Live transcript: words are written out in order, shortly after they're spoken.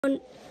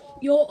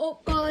You're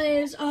up,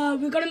 guys.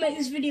 We're gonna make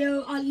this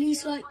video at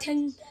least like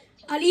 20,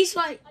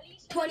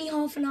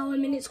 half an hour,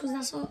 minutes, because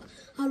that's how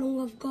long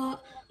I've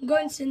got. I'm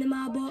going to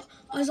cinema, but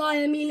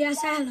Isaiah, Amelia,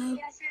 say hello.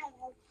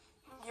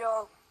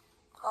 Yo.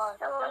 Hi.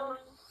 Hello.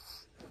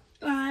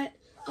 Alright,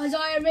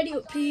 Isaiah, ready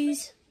up,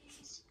 please.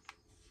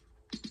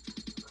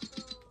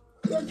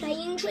 We're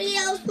playing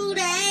trios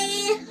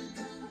today.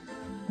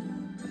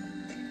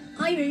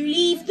 I will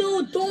leave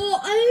the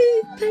door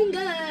open,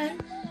 girl,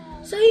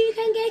 so you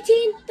can get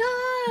in the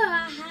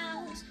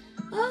house.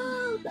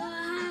 Oh, the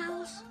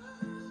house.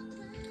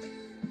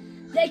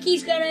 The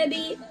key's gonna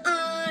be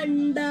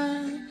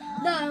under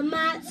the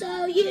mat,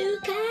 so you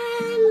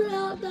can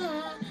lock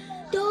the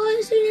door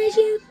as soon as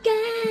you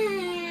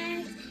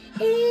get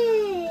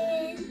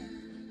in.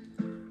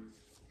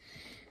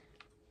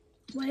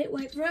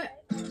 Wait for it.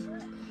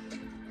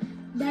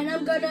 Then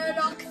I'm gonna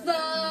knock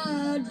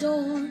the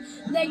door.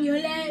 Then you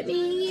let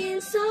me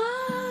inside.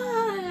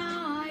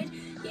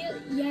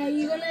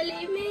 You're gonna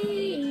leave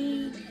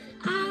me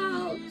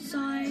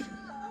outside.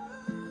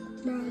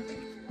 Bro.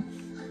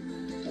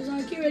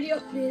 Ozaki, ready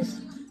up, please.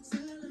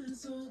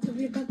 To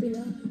be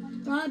popular.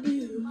 Love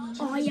you.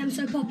 I am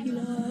so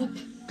popular.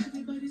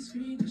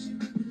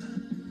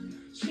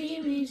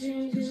 Screaming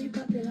to be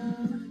popular.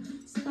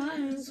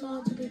 Silence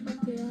all to be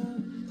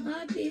popular.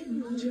 Love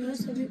you,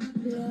 just to be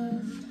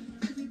popular.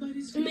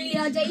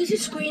 Amelia, I dare you to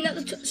scream at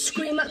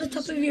the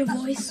top of your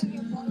voice. No.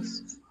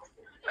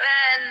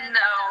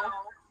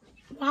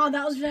 Wow,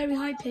 that was very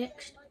high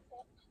pitched.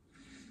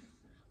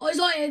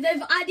 Isaiah,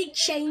 they've added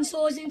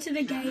chainsaws into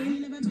the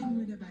game.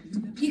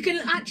 You can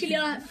actually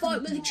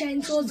fight with the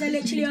chainsaws. They're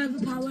literally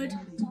overpowered.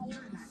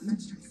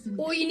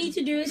 All you need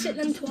to do is hit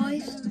them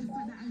twice.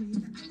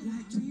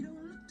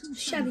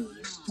 Shabby.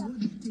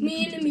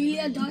 Me and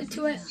Amelia died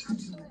to it.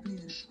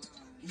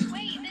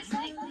 Wait, this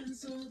like,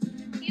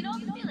 you know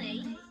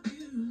Billy?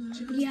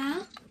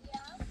 Yeah?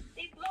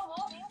 They blow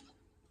up,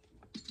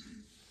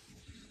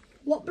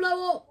 What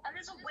blow up? and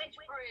there's a witch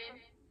broom.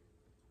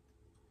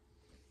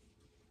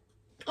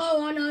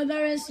 Oh, I know,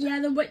 there is. Yeah,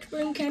 the witch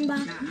broom came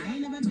back.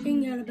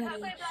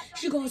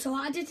 She goes, so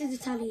I added to the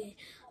tally.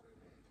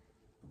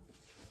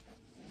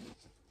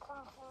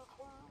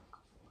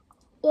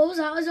 What was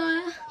that,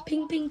 Isaiah?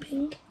 Ping, ping,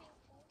 ping.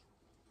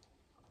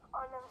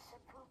 I never said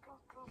ping, ping,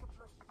 ping. It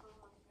must be going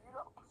on you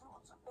lot, because it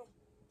wasn't me.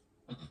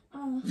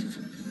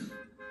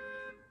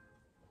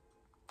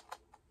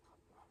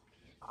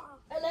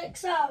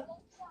 Alexa.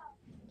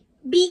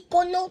 Beep,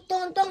 no,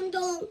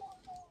 don't.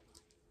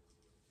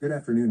 Good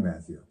afternoon,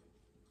 Matthew.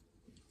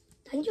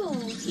 Thank you.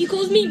 He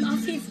calls me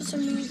Matthew for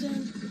some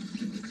reason.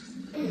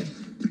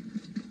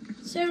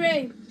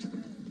 Siri.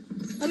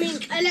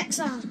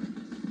 Alexa.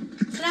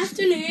 Good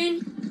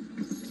afternoon.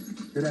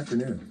 Good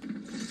afternoon.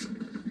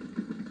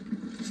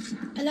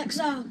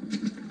 Alexa.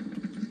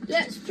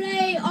 Let's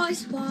play I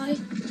Spy.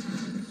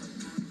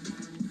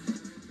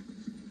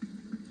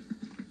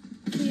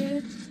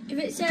 If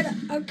it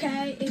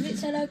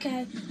said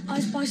okay, I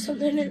spy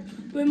something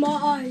with my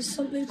eyes,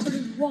 something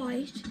coloured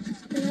white.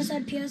 Then I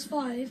said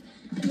PS5,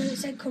 and then it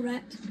said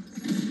correct.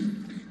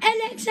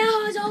 Alexa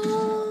has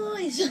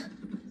eyes!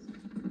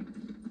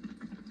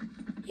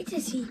 It's a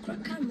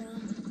secret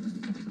camera.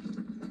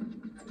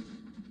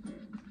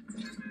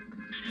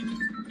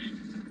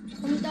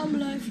 Comment down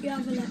below if you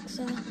have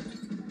Alexa.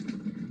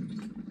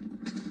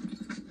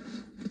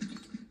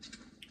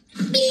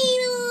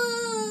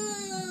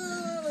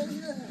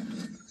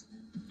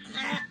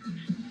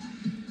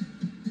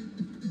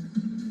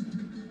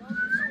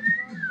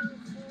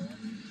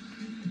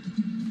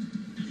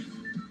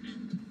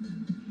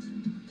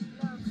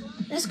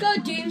 Let's go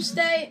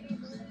Doomsday.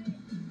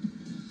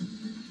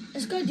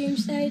 Let's go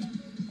Doomsday.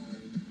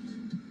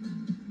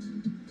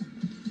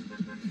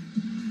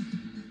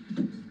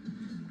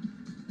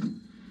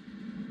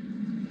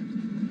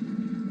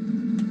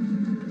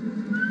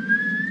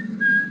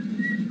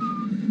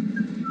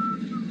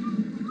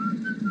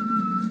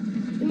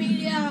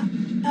 Amelia,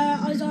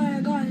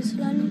 Isaiah, guys,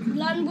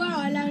 land where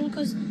I land,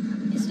 because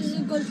this is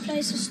a good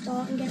place to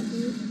start and get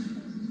loot.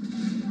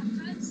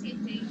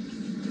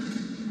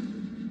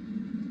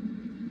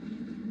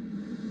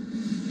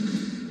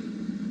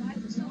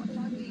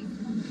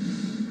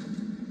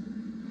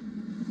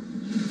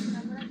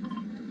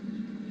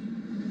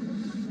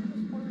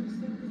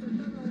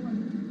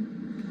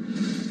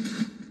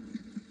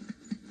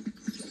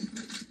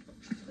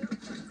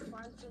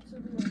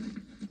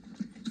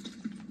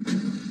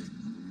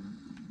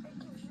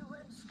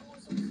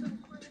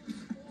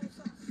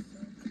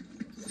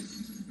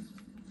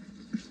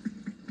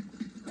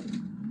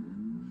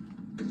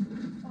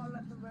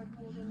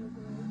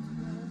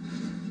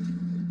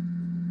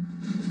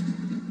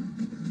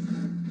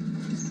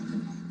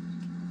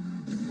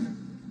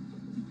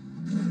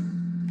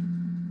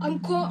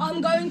 I'm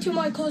going to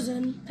my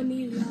cousin,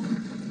 Amelia.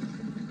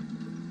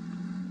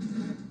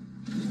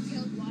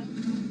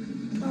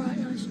 Alright,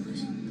 nice.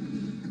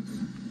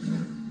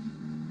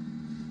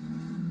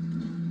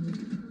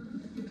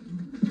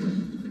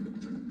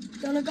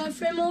 You wanna go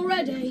for him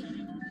already?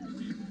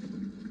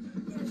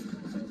 Yes,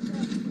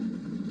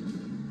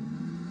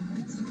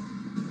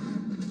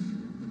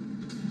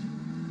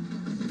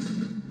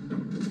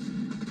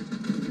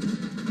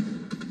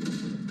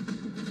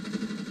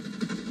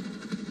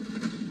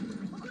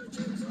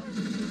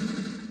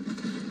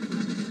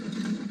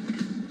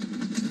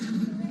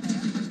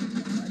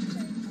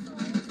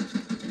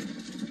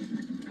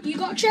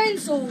 got a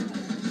chainsaw?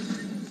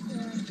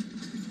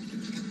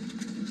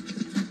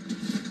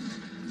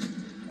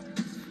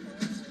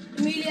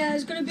 Amelia,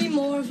 there's gonna be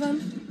more of them.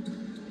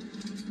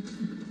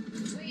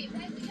 Wait,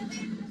 where the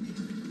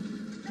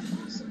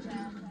boss up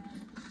there?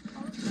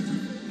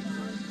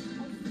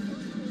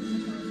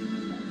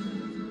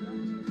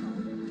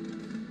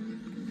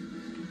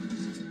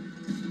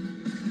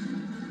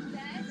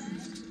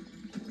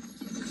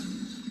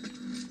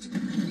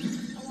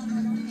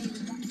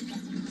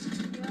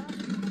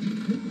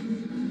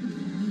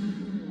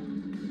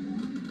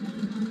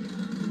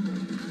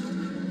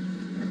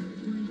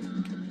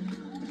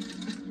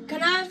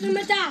 Can I have the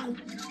medal?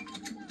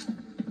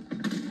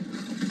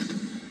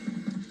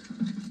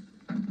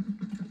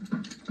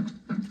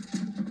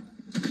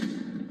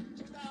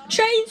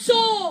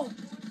 Chainsaw!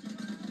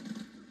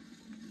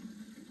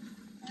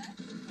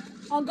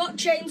 I got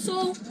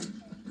chainsaw.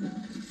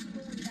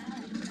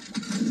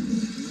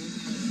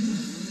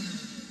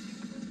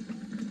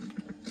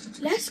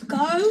 Let's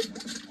go.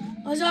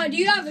 Isaiah, do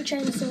you have a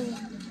chainsaw?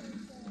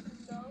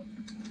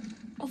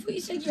 I thought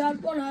you said you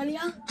had one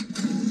earlier.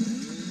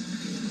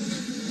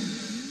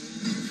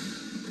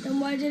 Then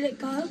where did it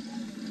go?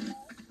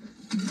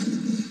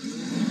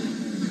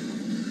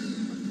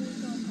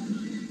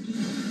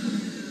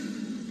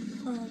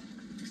 Oh.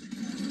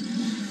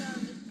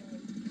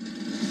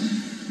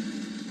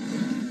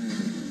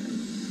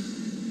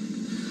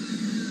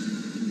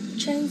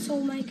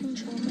 Chainsaw making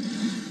trauma.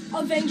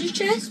 Avengers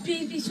chest,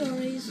 PvP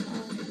stories.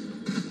 Oh.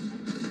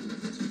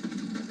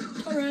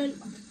 Torrent.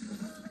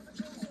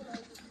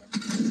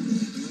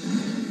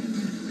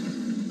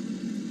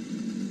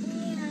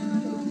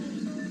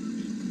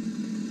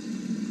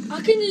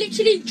 I can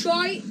literally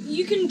drive.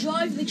 You can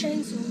drive the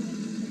chainsaw.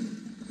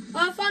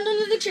 I found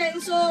another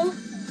chainsaw.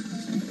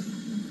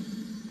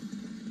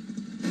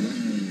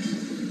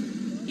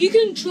 You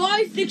can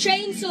drive the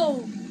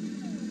chainsaw.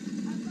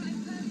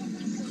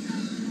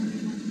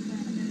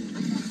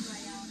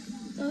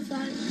 No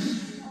thanks.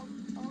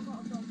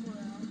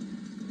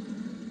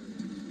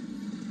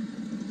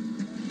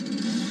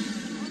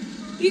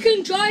 You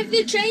can drive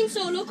the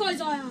chainsaw. Look,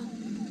 Isaiah.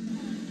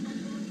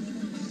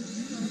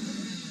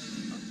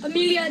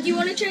 Amelia, do you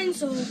want a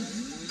chainsaw?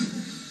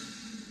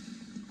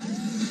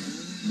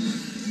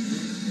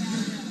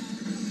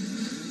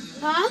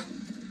 Huh?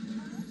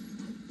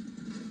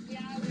 Yeah,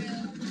 I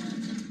will.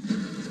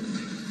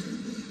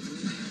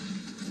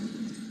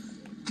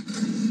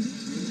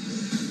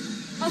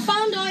 I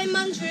found Iron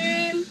Man's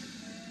room.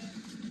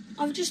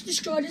 I've just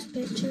destroyed his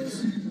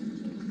pictures.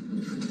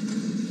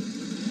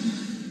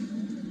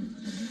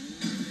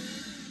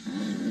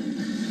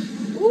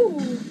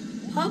 Ooh,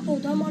 purple,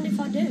 don't mind if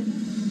I do.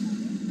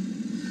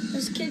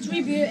 There's kids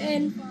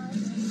rebooting.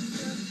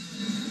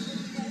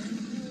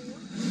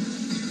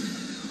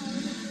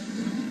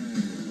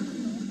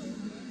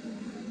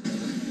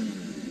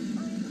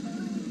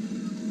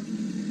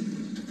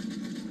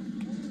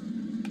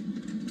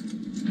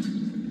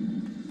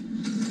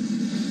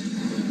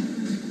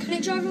 Can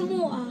it drive on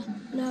water?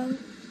 No,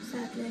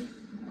 sadly.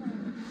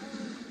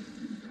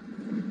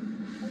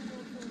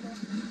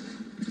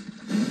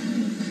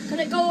 Can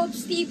it go up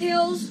steep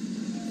hills?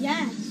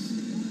 Yes.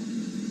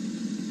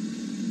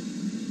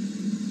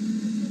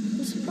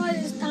 I'm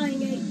surprised this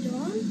dying ain't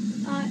done.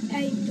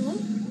 Ain't done.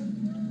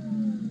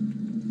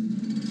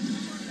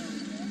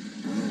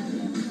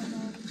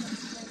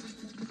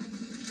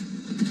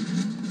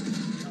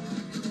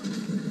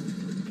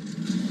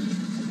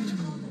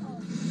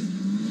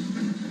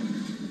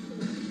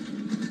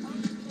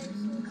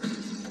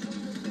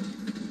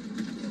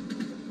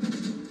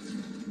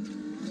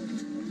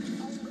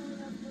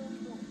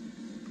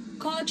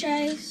 Car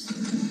chase.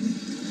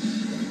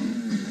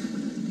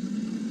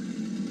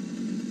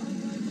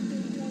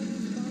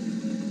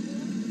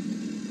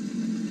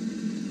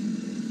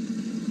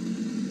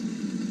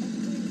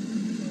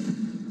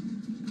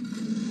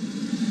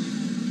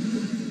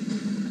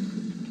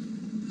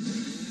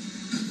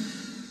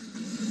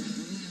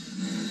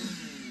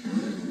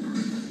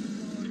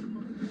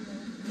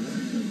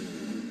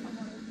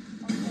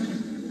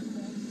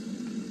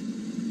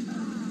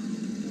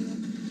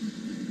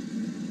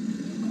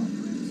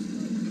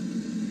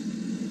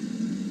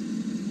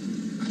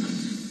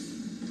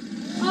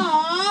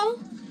 Oh,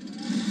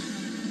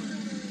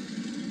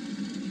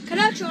 can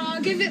I try?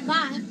 I'll give it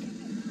back.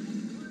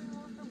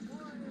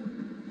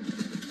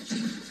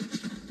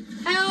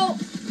 Help,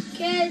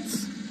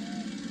 kids.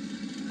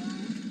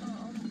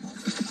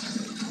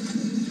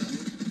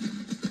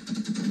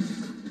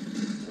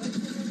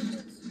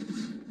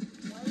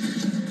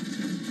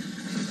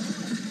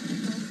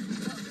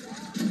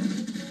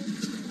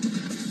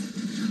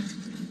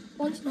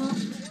 One's not.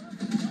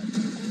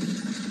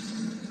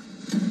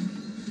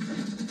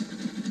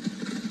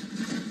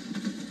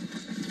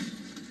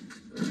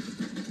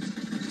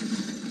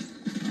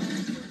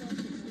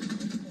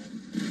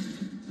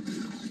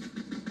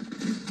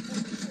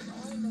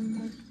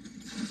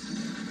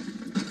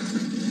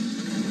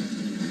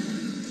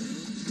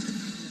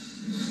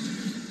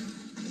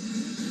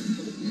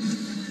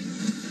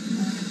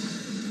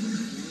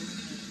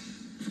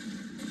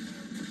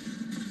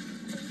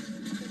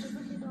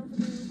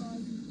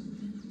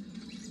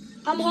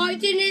 I'm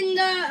hiding in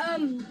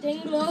the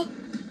thing, look.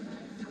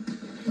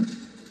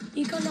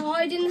 You can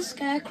hide in the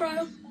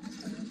scarecrow.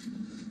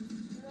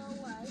 No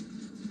way.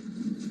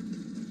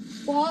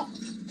 What?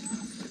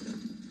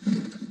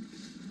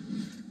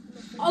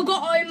 I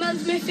got Iron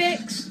Man's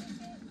mythics.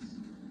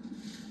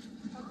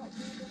 I got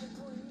rid of the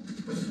toys.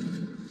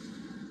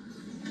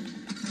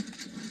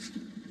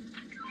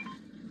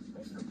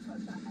 This looks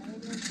like that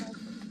alien type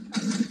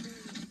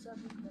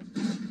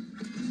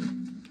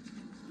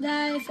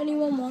There, if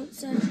anyone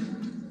wants it.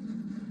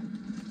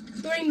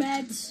 3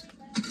 meds.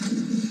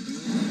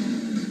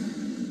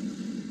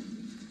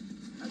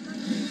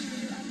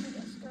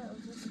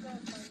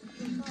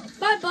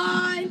 Bye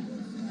bye.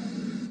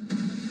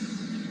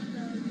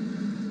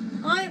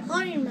 I'm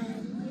Iron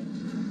Man.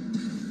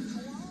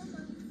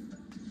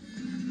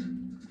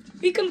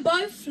 We can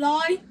both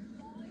fly.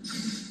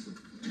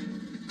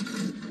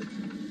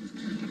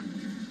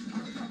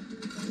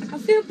 I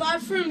feel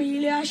bad for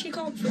Amelia, she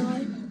can't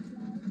fly.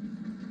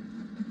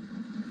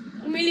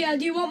 Amelia,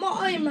 do you want my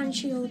Iron Man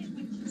shield?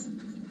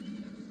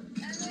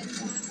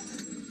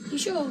 You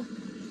sure?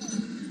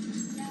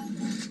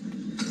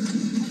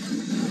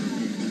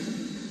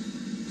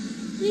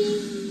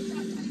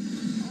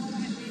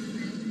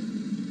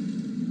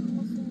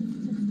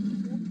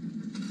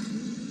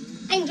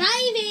 I'm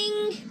driving.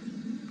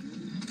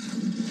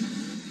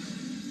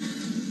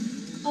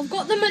 I've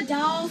got the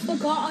medal,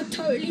 I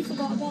totally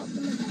forgot about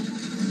the medal.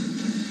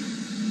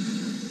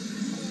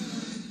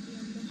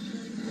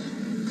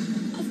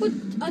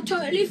 I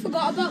totally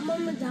forgot about my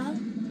medal.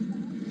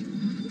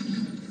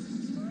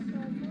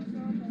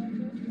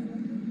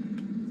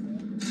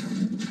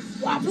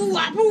 Whopper,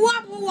 whopper,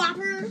 whopper,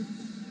 whopper.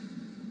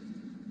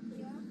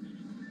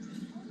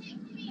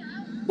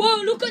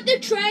 Whoa, look at the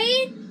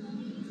train.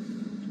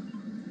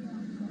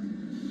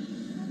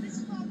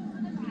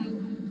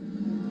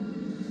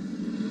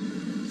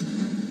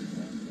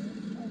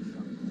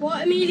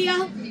 What,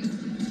 Amelia?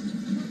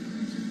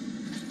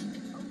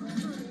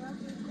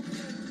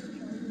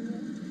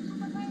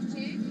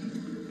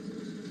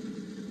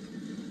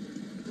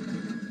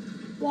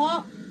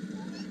 What?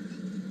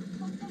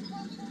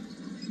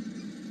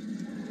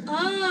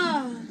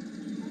 Ah.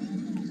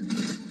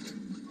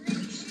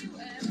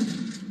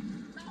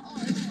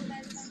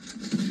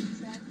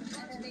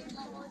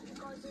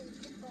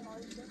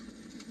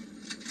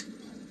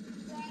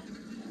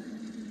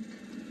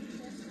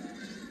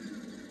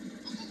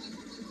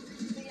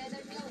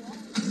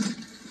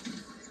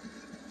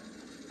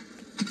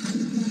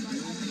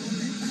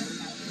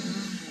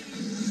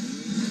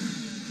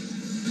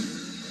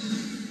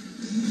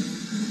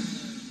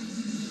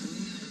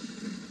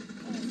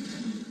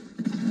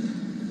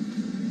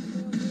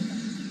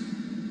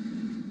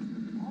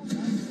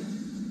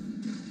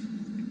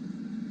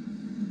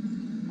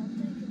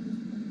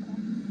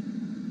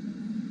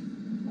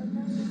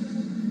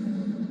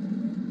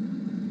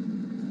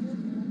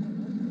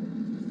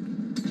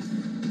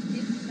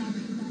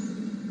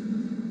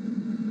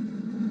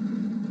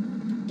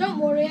 Don't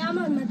worry, I'm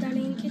a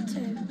medallion kid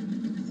too.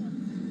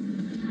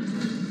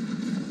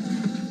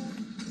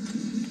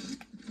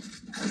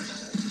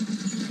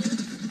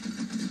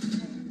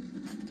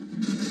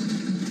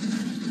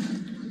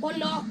 One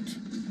knocked.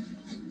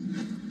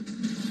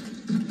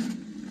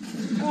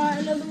 Alright,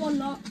 another one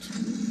knocked.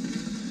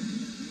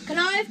 Can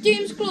I have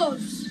Doom's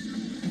gloves?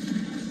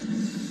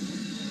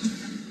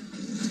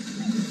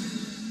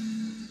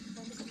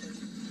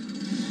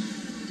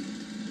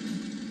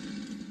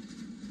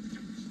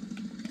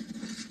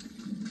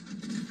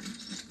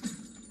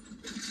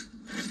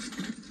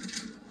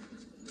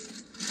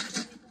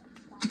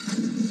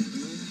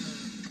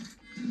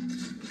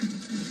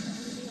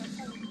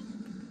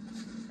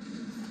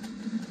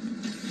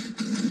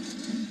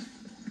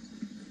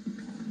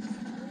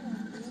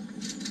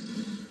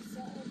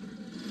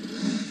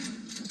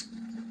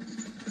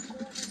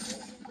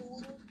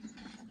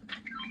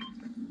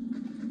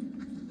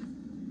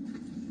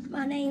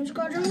 My name's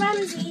Gordon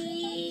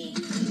Ramsay.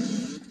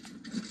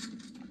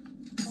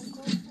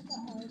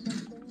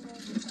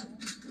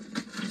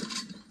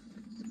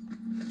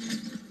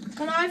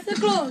 Can I have the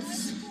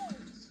gloves?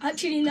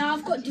 Actually, now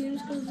I've got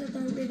Doom's gloves. I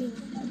don't really need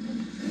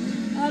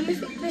them.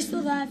 Mythic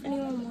pistol there if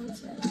anyone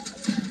wants it.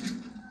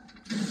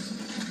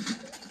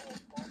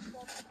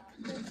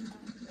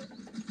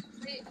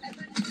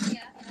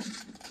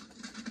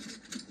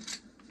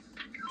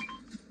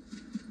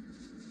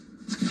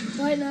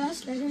 Wait, no,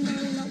 that's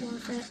legendary, not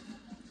worth it.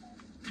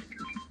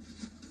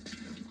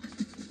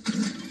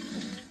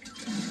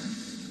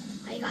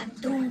 I got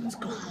Doom's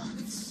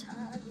gloves.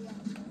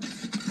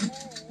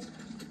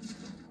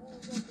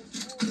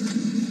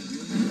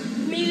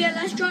 Amelia,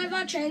 let's drive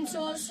our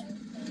chainsaws.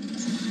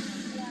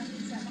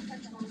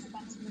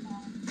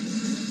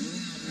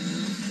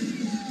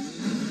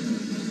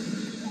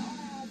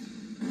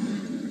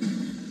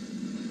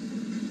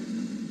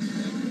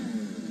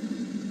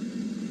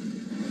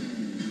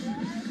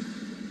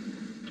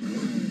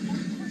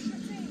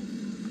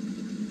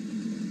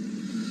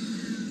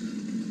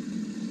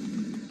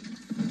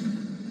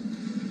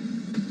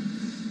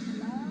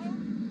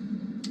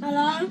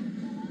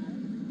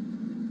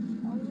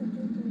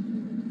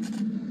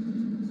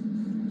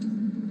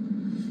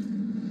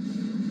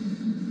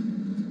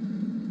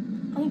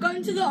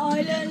 going to the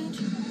island.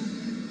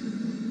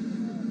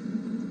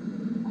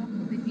 I'll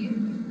come with you.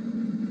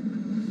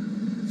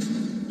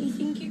 You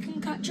think you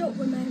can catch up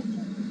with me?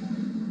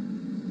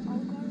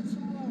 I'm going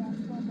somewhere else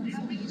by How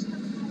myself. are you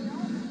supposed to carry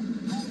on?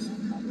 Oh,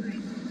 okay.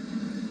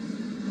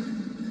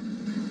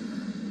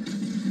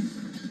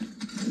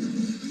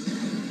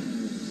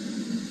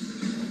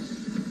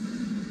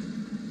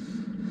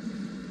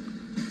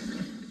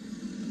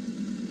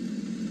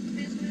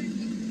 There's no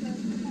need to go to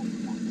the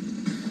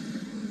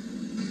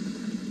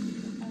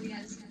Oh,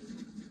 yes.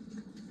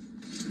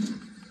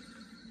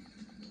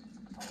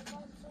 I'm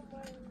going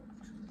somewhere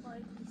by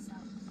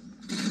myself.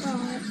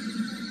 Right.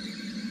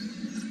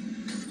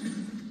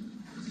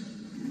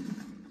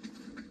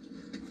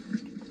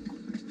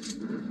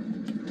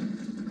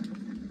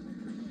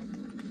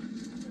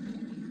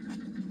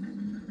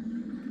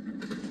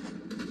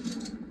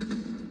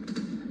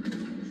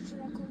 Should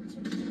I come to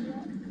you?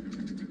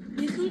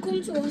 You can come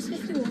to us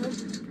if you want.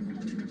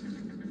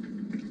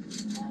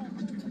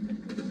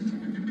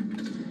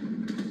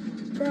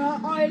 For our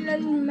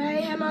island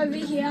mayhem over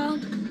here.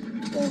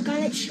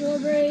 Organic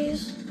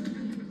strawberries.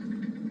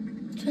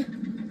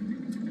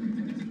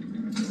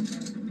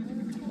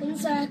 One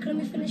sec, let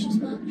me finish this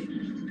match.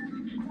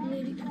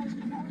 Nearly done.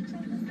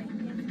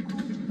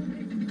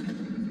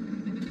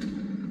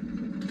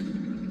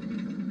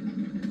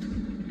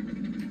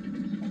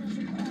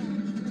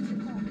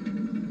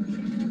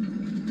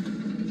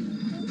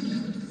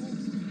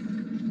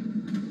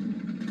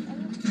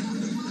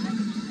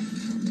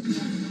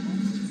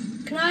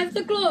 Can I have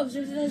the gloves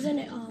if there's in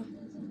it on?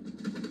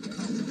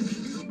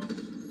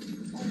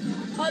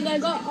 Oh, they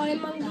got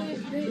Iron Man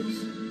boots.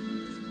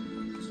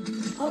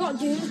 I got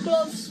Doom's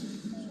gloves.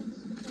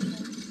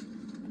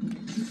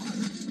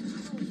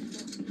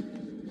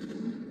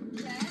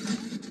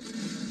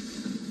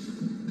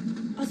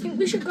 I think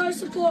we should go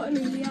support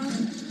Amelia.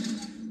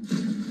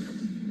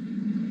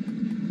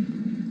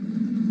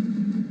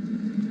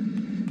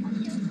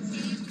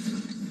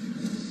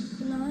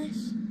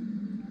 Nice.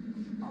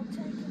 I'll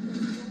take it.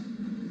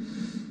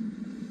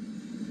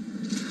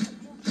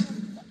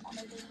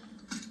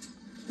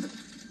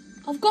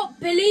 I've got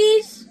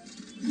Billy's.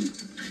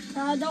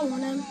 No, I don't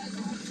want them.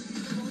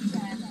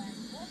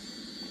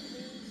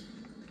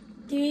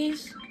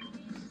 These.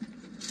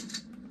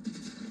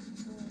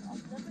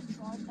 I've never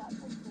tried that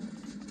before.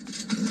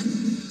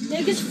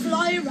 Niggas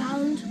fly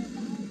around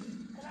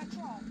Can I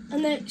try?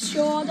 and they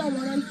sure I don't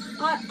want them.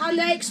 And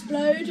they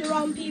explode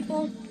around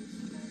people.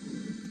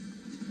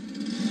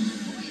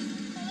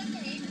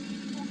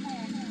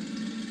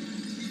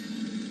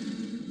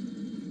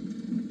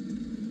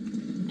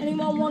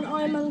 Anyone want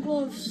Iron Man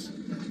gloves?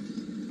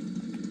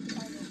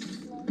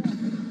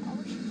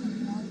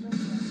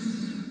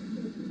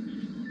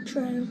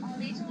 True.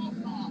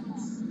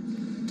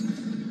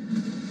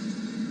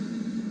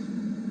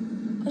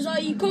 I was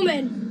like, you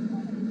coming?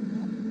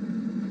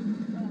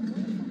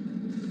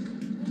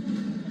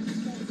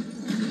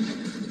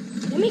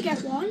 Let me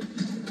get one.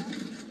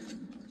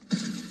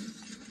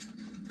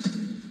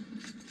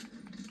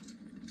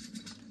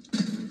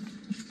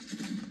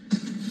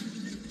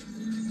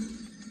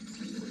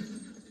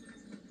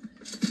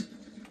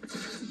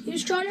 He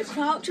was trying to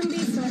crouch and be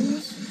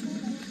friends.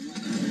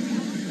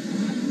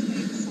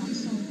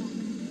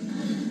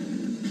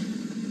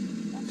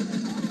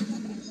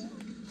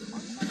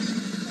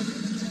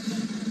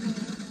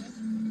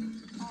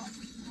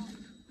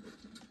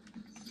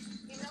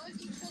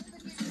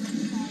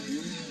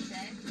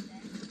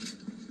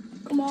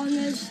 Come on,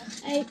 there's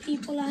 8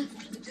 people left.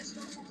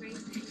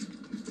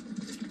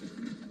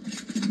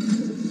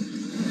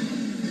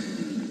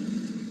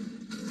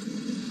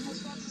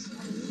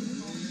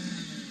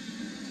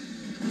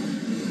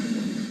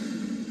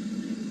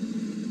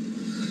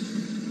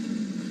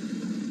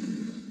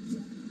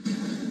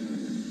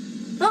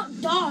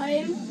 Not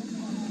Dime.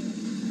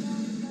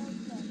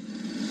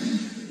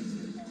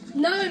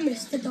 No,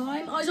 Mr.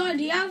 Dime. I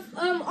already have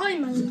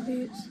Iron Man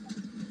boots.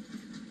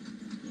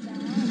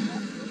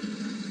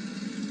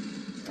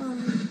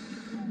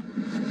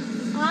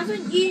 I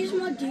haven't used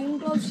my Doom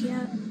gloves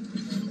yet.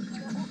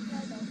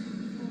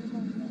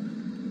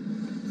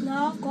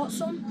 No, I've got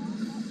some.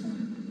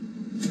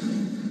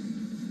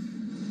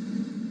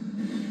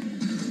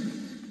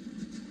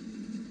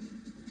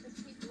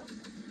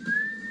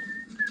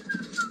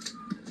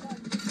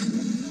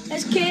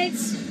 There's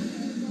kids.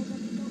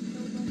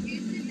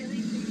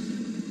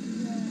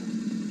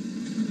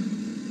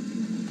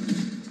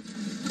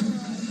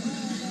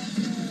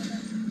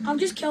 I've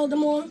just killed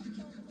them all.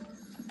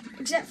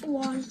 Except for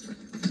one.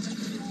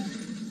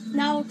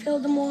 Now I've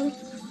killed them all.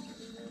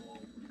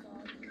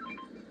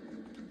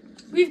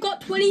 We've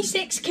got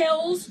 26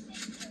 kills.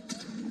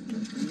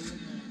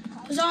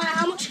 Zaya,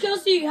 how much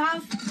kills do you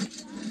have?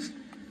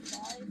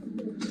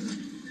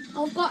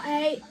 I've got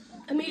 8.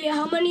 Amelia,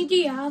 how many do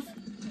you have?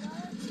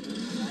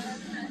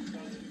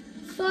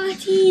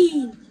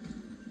 13.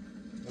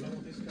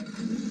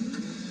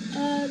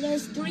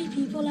 There's 3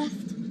 people left.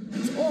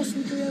 It's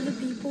awesome, 3 other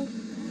people.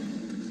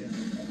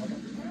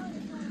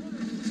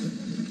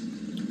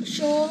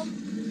 Sure.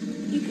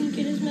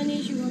 can kill as many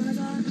as you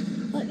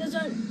want. Like there's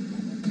a,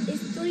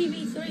 it's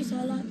 3v3, so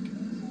like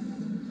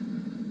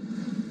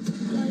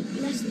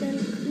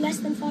less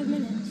than 5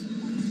 minutes.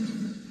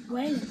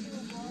 Wait.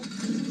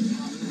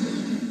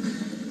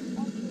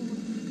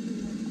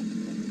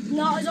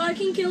 No, Isaiah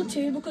can kill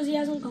 2 because he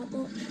hasn't got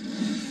much.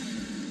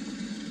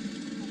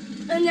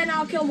 And then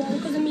I'll kill 1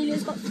 because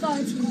Amelia's got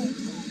 13.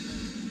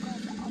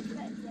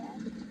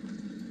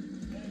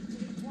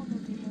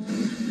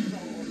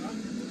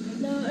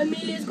 No,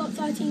 Amelia's got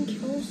 13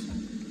 kills.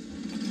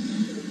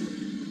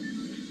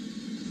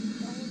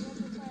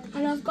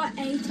 And I've got 8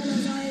 and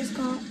Isaiah's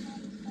got 5.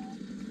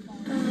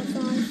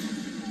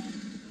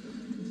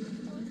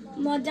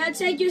 My dad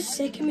said you're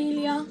sick,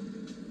 Amelia.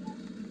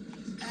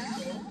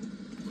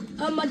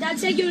 My dad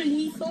said you're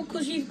lethal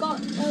because you've got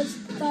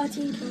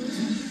 13 kills.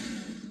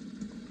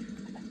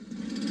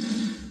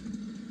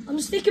 I'm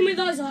sticking with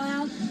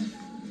Isaiah.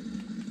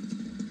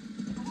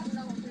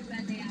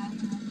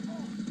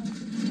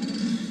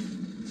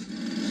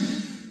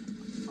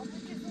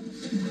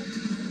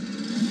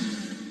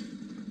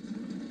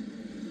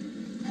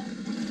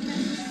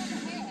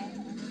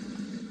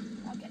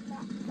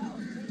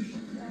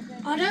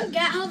 I don't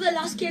get how the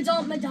last kids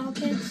aren't medal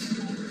kids.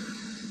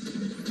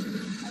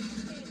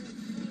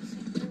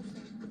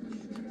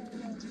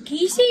 Can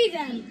you see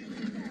them?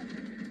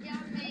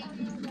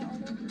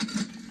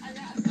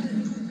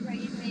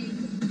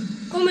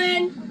 Come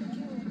in.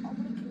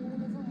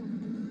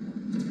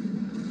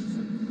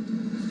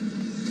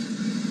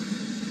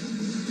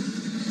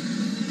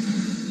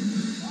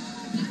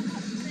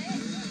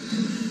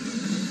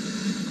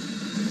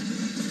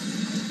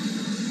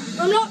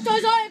 I'm knocked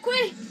Isaiah,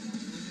 quick!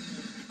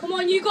 Come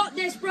on, you got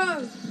this,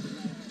 bro.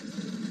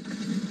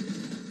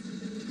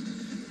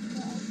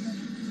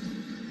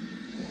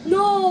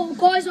 No,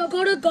 guys, I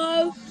gotta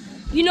go.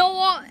 You know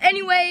what?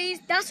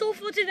 Anyways, that's all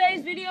for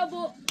today's video,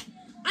 but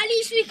at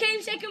least we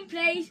came second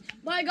place.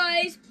 Bye,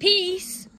 guys. Peace.